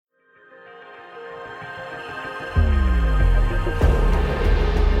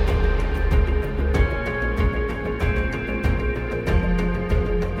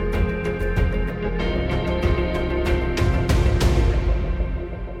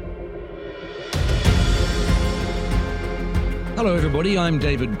Hello, everybody. I'm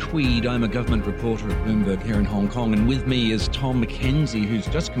David Tweed. I'm a government reporter at Bloomberg here in Hong Kong. And with me is Tom Mackensie, who's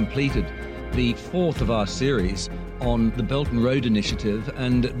just completed the fourth of our series on the Belt and Road Initiative.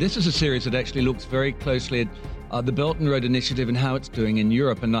 And this is a series that actually looks very closely at the Belt and Road Initiative and how it's doing in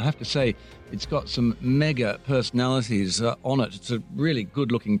Europe. And I have to say, it's got some mega personalities on it. It's a really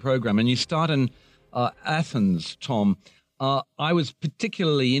good-looking program. And you start in Athens, Tom. I was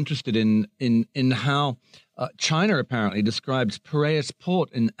particularly interested in how China apparently describes Piraeus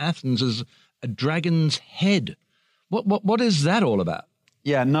Port in Athens as a dragon's head. What is that all about?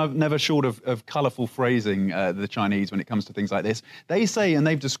 Yeah, never short of colourful phrasing, the Chinese, when it comes to things like this. They say, and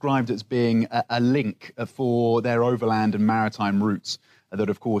they've described it as being a link for their overland and maritime routes that,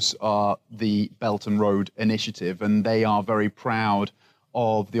 of course, are the Belt and Road Initiative. And they are very proud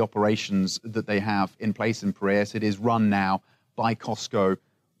of the operations that they have in place in Piraeus. It is run now by Costco,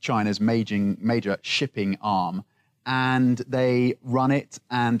 China's major shipping arm. And they run it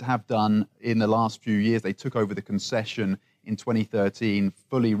and have done in the last few years. They took over the concession in 2013,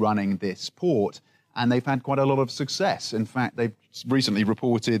 fully running this port, and they've had quite a lot of success. In fact, they've recently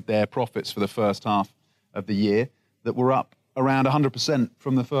reported their profits for the first half of the year that were up around 100%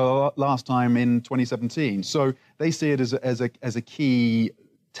 from the last time in 2017. So they see it as a key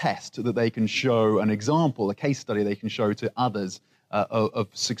test that they can show, an example, a case study they can show to others of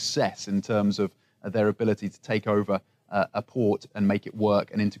success in terms of their ability to take over a port and make it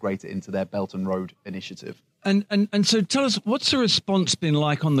work and integrate it into their Belt and Road Initiative. And so tell us, what's the response been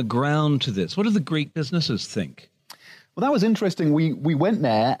like on the ground to this? What do the Greek businesses think? Well, that was interesting. We went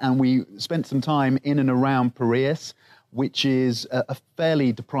there and we spent some time in and around Piraeus, which is a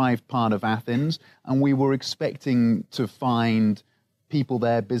fairly deprived part of Athens, and we were expecting to find people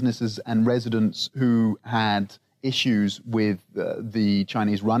there, businesses and residents who had issues with the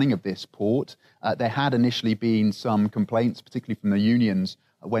Chinese running of this port. There had initially been some complaints, particularly from the unions,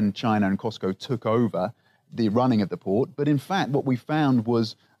 when China and Costco took over the running of the port. But in fact, what we found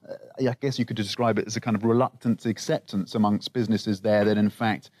was, I guess you could describe it as a kind of reluctant acceptance amongst businesses there that in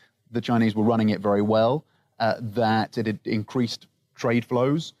fact the Chinese were running it very well, that it had increased trade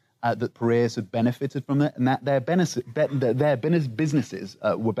flows, that Piraeus had benefited from it, and that their businesses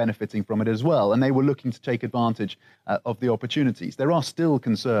were benefiting from it as well, and they were looking to take advantage of the opportunities. There are still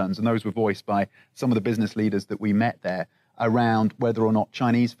concerns, and those were voiced by some of the business leaders that we met there, around whether or not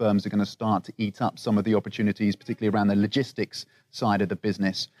Chinese firms are going to start to eat up some of the opportunities, particularly around the logistics side of the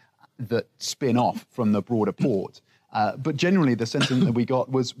business that spin off from the broader port. But generally, the sentiment that we got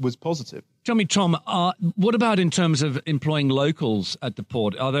was positive. Tell me, Tom, what about in terms of employing locals at the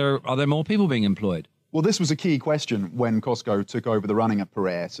port? Are there more people being employed? Well, this was a key question when Costco took over the running of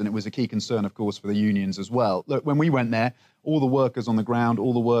Piraeus, and it was a key concern, of course, for the unions as well. Look, when we went there, all the workers on the ground,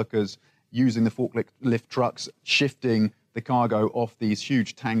 all the workers using the forklift trucks, shifting the cargo off these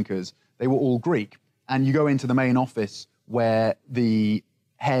huge tankers, they were all Greek. And you go into the main office where the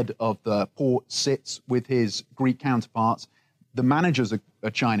head of the port sits with his Greek counterparts. The managers are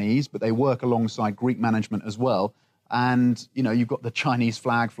Chinese, but they work alongside Greek management as well. And, you know, you've got the Chinese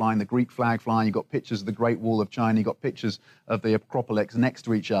flag flying, the Greek flag flying, you've got pictures of the Great Wall of China, you've got pictures of the Acropolis next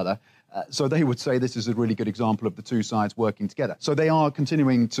to each other. So they would say this is a really good example of the two sides working together. So they are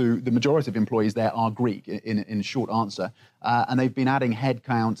continuing to, the majority of employees there are Greek, in short answer. And they've been adding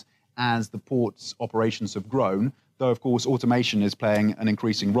headcount as the port's operations have grown, though, of course, automation is playing an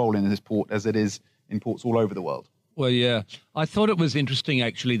increasing role in this port, as it is in ports all over the world. Well, yeah. I thought it was interesting,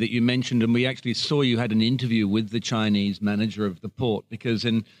 actually, that you mentioned, and we actually saw you had an interview with the Chinese manager of the port, because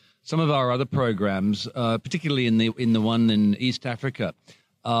in some of our other programs, particularly in the one in East Africa,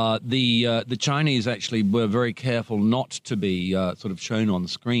 the Chinese actually were very careful not to be sort of shown on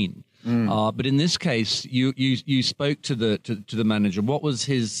screen. But in this case, you spoke to the manager. What was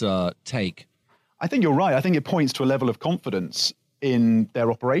his take? I think you're right. I think it points to a level of confidence in their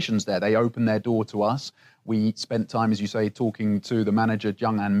operations there. They opened their door to us. We spent time, as you say, talking to the manager,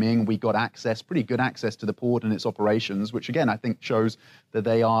 Jiang Anming. We got access, pretty good access to the port and its operations, which again, I think shows that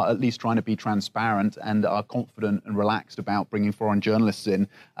they are at least trying to be transparent and are confident and relaxed about bringing foreign journalists in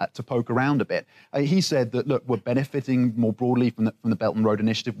to poke around a bit. He said that, look, we're benefiting more broadly from the Belt and Road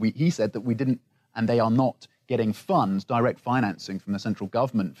Initiative. He said that we didn't, and they are not getting funds, direct financing from the central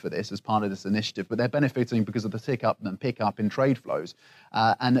government for this as part of this initiative, but they're benefiting because of the tick up and pick up in trade flows,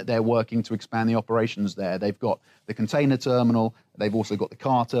 and that they're working to expand the operations there. They've got the container terminal, they've also got the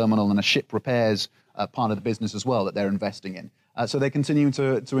car terminal and a ship repairs part of the business as well that they're investing in. So they're continuing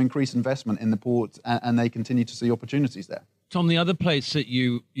to increase investment in the port, and they continue to see opportunities there. Tom, the other place that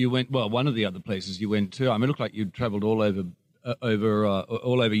you went, well, one of the other places you went to, I mean, it looked like you'd traveled all over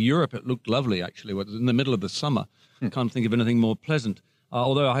all over Europe. It looked lovely, actually. It was in the middle of the summer. Can't think of anything more pleasant.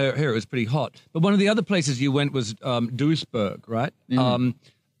 Although I hear it was pretty hot. But one of the other places you went was Duisburg, right?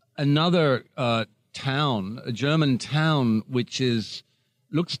 Another town, a German town, which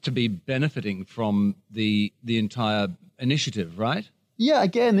looks to be benefiting from the entire initiative, right? Yeah,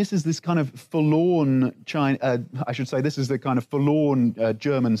 again, this is this kind of forlorn this is the kind of forlorn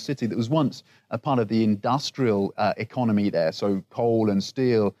German city that was once a part of the industrial economy there. So coal and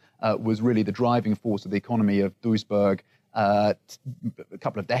steel was really the driving force of the economy of Duisburg a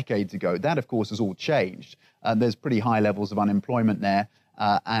couple of decades ago. That, of course, has all changed. There's pretty high levels of unemployment there,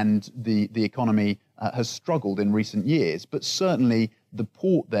 and the economy has struggled in recent years. But certainly the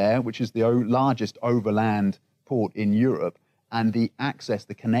port there, which is the largest overland port in Europe, and the access,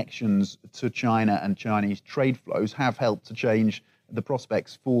 the connections to China and Chinese trade flows have helped to change the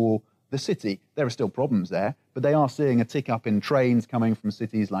prospects for the city. There are still problems there, but they are seeing a tick up in trains coming from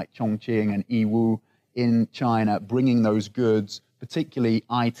cities like Chongqing and Yiwu in China, bringing those goods, particularly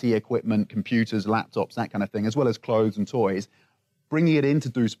IT equipment, computers, laptops, that kind of thing, as well as clothes and toys, bringing it into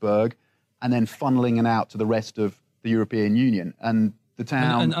Duisburg and then funneling it out to the rest of the European Union. And the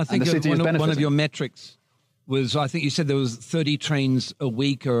town and I think and the city is benefiting. One of your metrics was, I think you said there was 30 trains a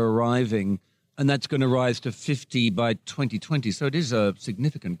week are arriving, and that's going to rise to 50 by 2020. So it is a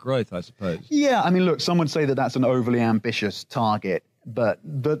significant growth, I suppose. Yeah, I mean, look, some would say that that's an overly ambitious target, but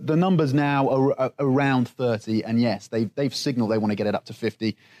the numbers now are around 30, and yes, they've signaled they want to get it up to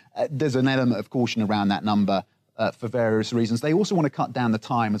 50. There's an element of caution around that number for various reasons. They also want to cut down the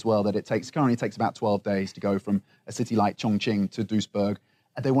time as well that it takes. Currently, it takes about 12 days to go from a city like Chongqing to Duisburg.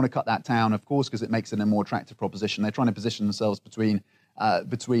 They want to cut that down, of course, because it makes it a more attractive proposition. They're trying to position themselves between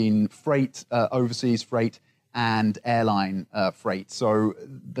freight, overseas freight, and airline freight. So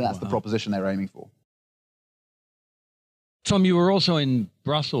that's the proposition they're aiming for. Tom, you were also in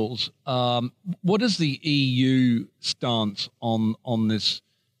Brussels. What is the EU stance on this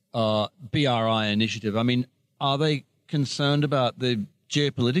BRI initiative? I mean, are they concerned about the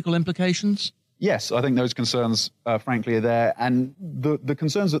geopolitical implications? Yes, I think those concerns, frankly, are there. And the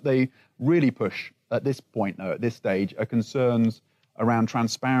concerns that they really push at this point, though, at this stage, are concerns around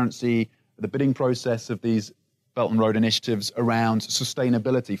transparency, the bidding process of these Belt and Road initiatives, around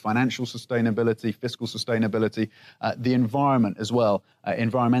sustainability, financial sustainability, fiscal sustainability, the environment as well,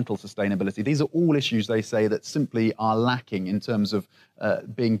 environmental sustainability. These are all issues, they say, that simply are lacking in terms of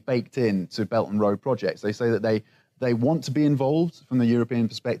being baked into Belt and Road projects. They say that they want to be involved from the European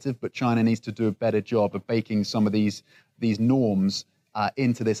perspective, but China needs to do a better job of baking some of these norms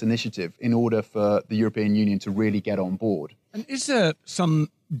into this initiative in order for the European Union to really get on board. And is there some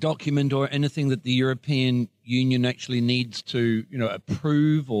document or anything that the European Union actually needs to,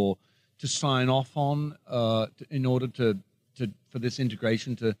 approve or to sign off on in order for this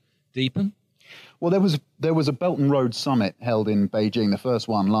integration to deepen? Well, there was a Belt and Road summit held in Beijing, the first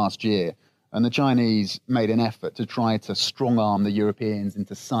one last year, and the Chinese made an effort to try to strong-arm the Europeans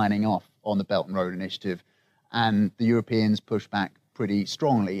into signing off on the Belt and Road Initiative, and the Europeans pushed back pretty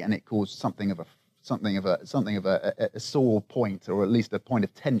strongly, and it caused something of a sore point, or at least a point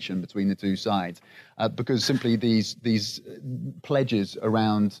of tension between the two sides, because simply these pledges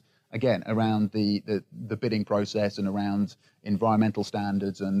around the bidding process and around environmental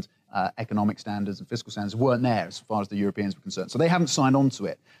standards and economic standards and fiscal standards weren't there as far as the Europeans were concerned. So they haven't signed on to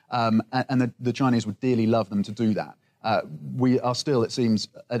it, and the Chinese would dearly love them to do that. We are still, it seems,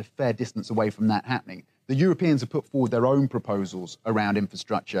 at a fair distance away from that happening. The Europeans have put forward their own proposals around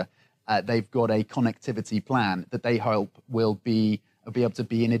infrastructure. They've got a connectivity plan that they hope will be able to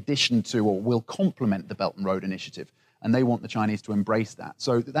be in addition to, or will complement, the Belt and Road Initiative. And they want the Chinese to embrace that.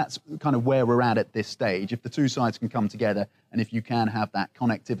 So that's kind of where we're at this stage. If the two sides can come together, and if you can have that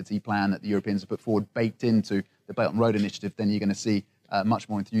connectivity plan that the Europeans have put forward baked into the Belt and Road Initiative, then you're going to see much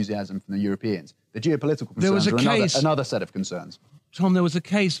more enthusiasm from the Europeans. The geopolitical concerns are another set of concerns. Tom, there was a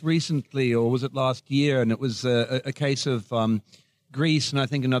case recently, or was it last year, and it was a case of Greece and I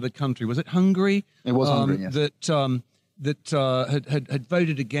think another country. Was it Hungary? It was Hungary, yes. That had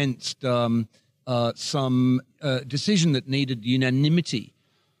voted against some decision that needed unanimity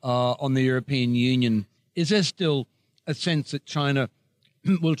on the European Union. Is there still a sense that China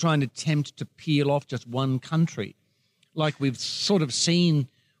will try and attempt to peel off just one country, like we've sort of seen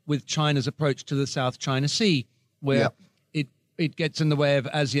with China's approach to the South China Sea, where it gets in the way of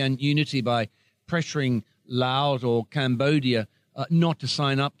ASEAN unity by pressuring Laos or Cambodia not to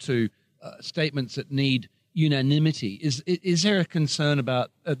sign up to statements that need unanimity? Is there a concern about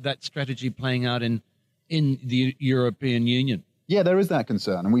that strategy playing out in the European Union? Yeah, there is that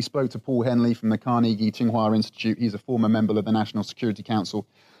concern. And we spoke to Paul Henley from the Carnegie Tsinghua Institute. He's a former member of the National Security Council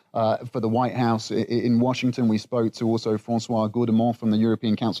for the White House in Washington. We spoke to also Francois Gaudemont from the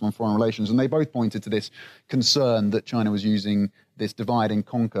European Council on Foreign Relations, and they both pointed to this concern that China was using this divide and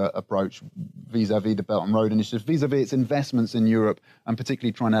conquer approach vis-a-vis the Belt and Road Initiative, vis-a-vis its investments in Europe, and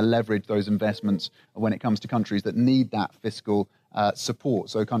particularly trying to leverage those investments when it comes to countries that need that fiscal support.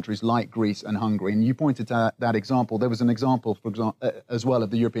 So countries like Greece and Hungary. And you pointed to that example. There was an example, for example, as well,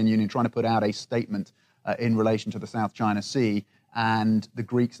 of the European Union trying to put out a statement in relation to the South China Sea, and the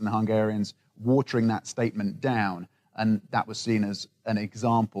Greeks and the Hungarians watering that statement down. And that was seen as an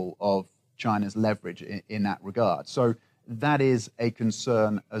example of China's leverage in that regard. So that is a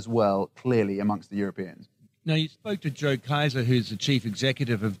concern as well, clearly, amongst the Europeans. Now, you spoke to Joe Kaiser, who's the chief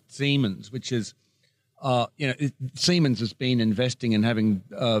executive of Siemens, which is, Siemens has been investing and having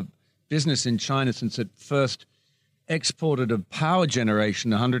business in China since it first exported a power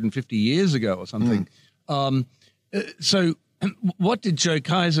generation 150 years ago or something. So what did Joe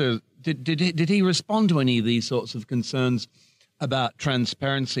Kaiser, did he respond to any of these sorts of concerns about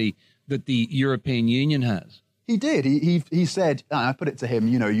transparency that the European Union has? He did. He said, I put it to him,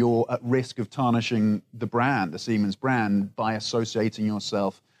 you're at risk of tarnishing the brand, the Siemens brand, by associating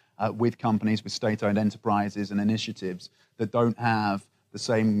yourself with companies, with state-owned enterprises and initiatives that don't have the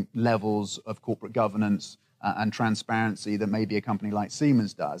same levels of corporate governance and transparency that maybe a company like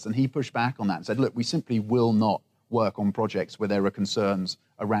Siemens does. And he pushed back on that and said, look, we simply will not work on projects where there are concerns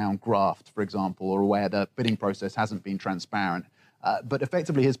around graft, for example, or where the bidding process hasn't been transparent. But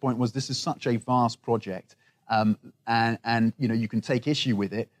effectively, his point was this is such a vast project, and you can take issue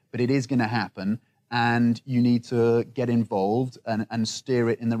with it, but it is going to happen, and you need to get involved and steer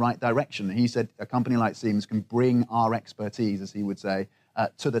it in the right direction. And he said a company like Siemens can bring our expertise, as he would say,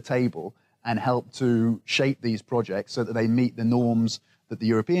 to the table and help to shape these projects so that they meet the norms that the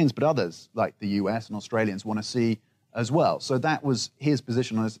Europeans, but others like the US and Australians want to see as well. So that was his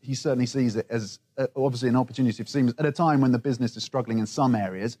position. He certainly sees it as obviously an opportunity for Siemens at a time when the business is struggling in some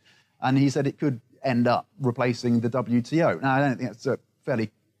areas. And he said it could end up replacing the WTO. Now, I don't think that's a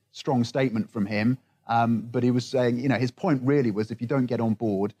fairly strong statement from him, but he was saying, his point really was if you don't get on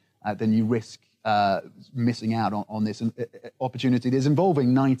board, then you risk missing out on this opportunity that's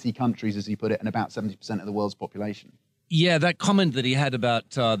involving 90 countries, as he put it, and about 70% of the world's population. Yeah, that comment that he had about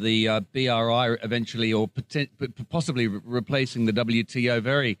the BRI eventually or possibly replacing the WTO,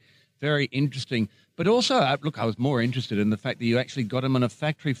 very, very interesting. But also, look, I was more interested in the fact that you actually got him on a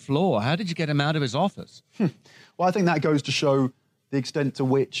factory floor. How did you get him out of his office? Well, I think that goes to show the extent to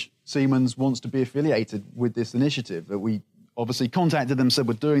which Siemens wants to be affiliated with this initiative. That we obviously contacted them, said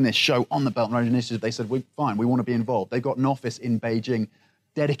we're doing this show on the Belt and Road Initiative. They said, we're fine, we want to be involved. They've got an office in Beijing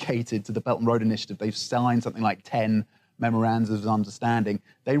dedicated to the Belt and Road Initiative. They've signed something like 10 memorandums of understanding.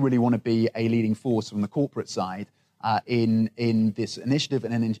 They really want to be a leading force from the corporate side in this initiative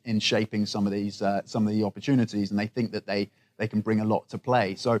and in shaping some of the opportunities. And they think that they can bring a lot to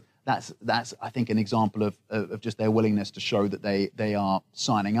play. So that's I think an example of just their willingness to show that they are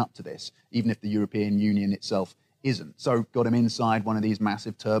signing up to this, even if the European Union itself isn't. So got him inside one of these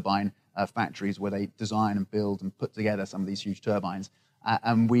massive turbine factories where they design and build and put together some of these huge turbines.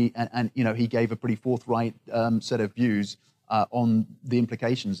 And he gave a pretty forthright set of views on the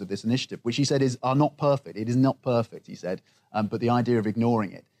implications of this initiative, which he said are not perfect. It is not perfect, he said, but the idea of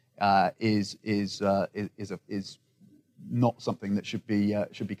ignoring it is not something that should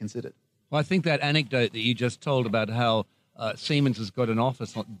be considered. Well, I think that anecdote that you just told about how Siemens has got an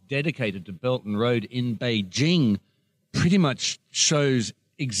office dedicated to Belt and Road in Beijing pretty much shows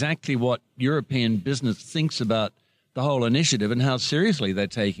exactly what European business thinks about the whole initiative and how seriously they're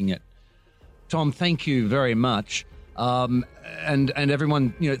taking it. Tom, thank you very much. And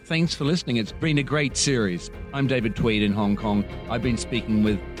everyone, thanks for listening. It's been a great series. I'm David Tweed in Hong Kong. I've been speaking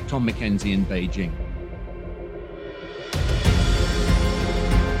with Tom Mackensie in Beijing.